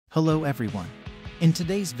Hello everyone. In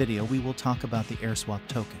today's video we will talk about the AirSwap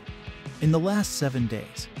token. In the last 7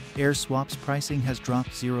 days, AirSwap's pricing has dropped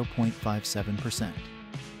 0.57%.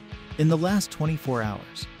 In the last 24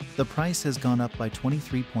 hours, the price has gone up by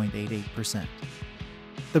 23.88%.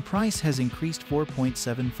 The price has increased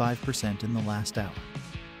 4.75% in the last hour.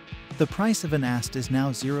 The price of an AST is now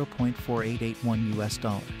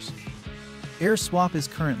 $0.4881. AirSwap is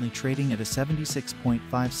currently trading at a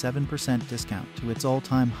 76.57% discount to its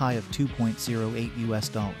all-time high of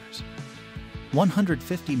 $2.08.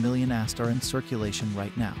 150 million AST are in circulation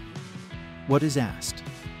right now. What is AST?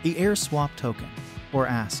 The AirSwap token, or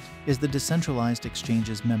AST, is the decentralized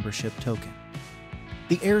exchange's membership token.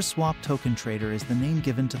 The AirSwap token trader is the name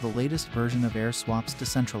given to the latest version of AirSwap's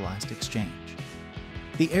decentralized exchange.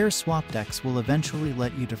 The AirSwap DEX will eventually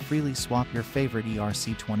let you to freely swap your favorite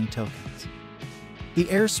ERC20 tokens. The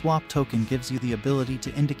AirSwap token gives you the ability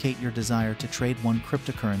to indicate your desire to trade one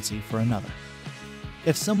cryptocurrency for another.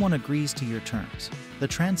 If someone agrees to your terms, the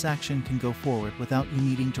transaction can go forward without you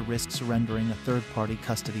needing to risk surrendering a third-party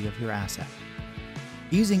custody of your asset.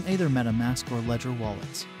 Using either MetaMask or Ledger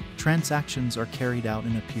wallets, transactions are carried out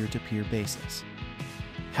in a peer-to-peer basis.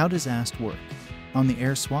 How does AST work? On the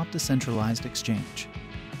AirSwap decentralized exchange,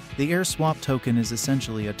 the AirSwap token is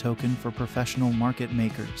essentially a token for professional market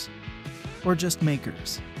makers, or just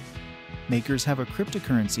makers. Makers have a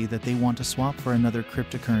cryptocurrency that they want to swap for another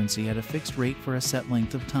cryptocurrency at a fixed rate for a set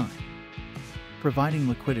length of time. Providing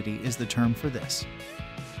liquidity is the term for this.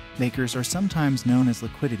 Makers are sometimes known as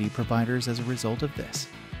liquidity providers as a result of this.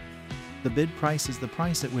 The bid price is the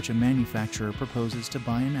price at which a manufacturer proposes to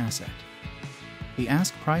buy an asset. The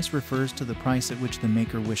ask price refers to the price at which the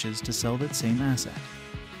maker wishes to sell that same asset.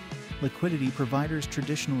 Liquidity providers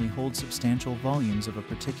traditionally hold substantial volumes of a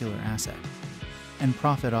particular asset and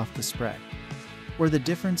profit off the spread, or the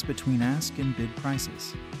difference between ask and bid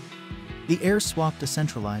prices. The AirSwap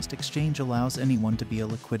decentralized exchange allows anyone to be a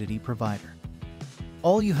liquidity provider.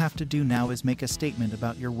 All you have to do now is make a statement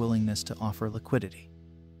about your willingness to offer liquidity.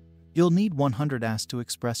 You'll need 100 AST to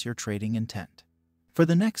express your trading intent. For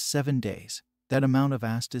the next 7 days, that amount of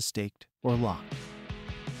AST is staked or locked.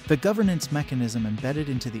 The governance mechanism embedded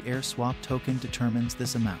into the AirSwap token determines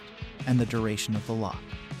this amount and the duration of the lock.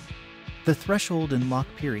 The threshold and lock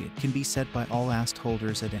period can be set by all AST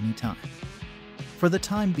holders at any time. For the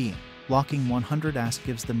time being, locking 100 AST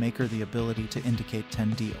gives the maker the ability to indicate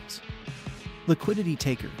 10 deals. Liquidity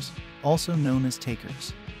takers, also known as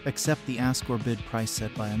takers, accept the ask or bid price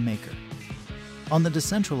set by a maker. On the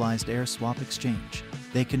decentralized AirSwap exchange,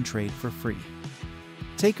 they can trade for free.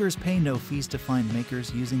 Takers pay no fees to find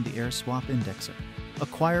makers using the AirSwap indexer,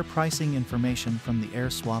 acquire pricing information from the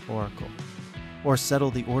AirSwap oracle, or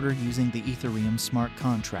settle the order using the Ethereum smart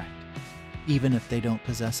contract, even if they don't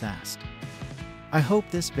possess AST. I hope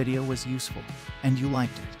this video was useful and you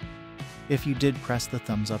liked it. If you did, press the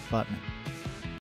thumbs up button.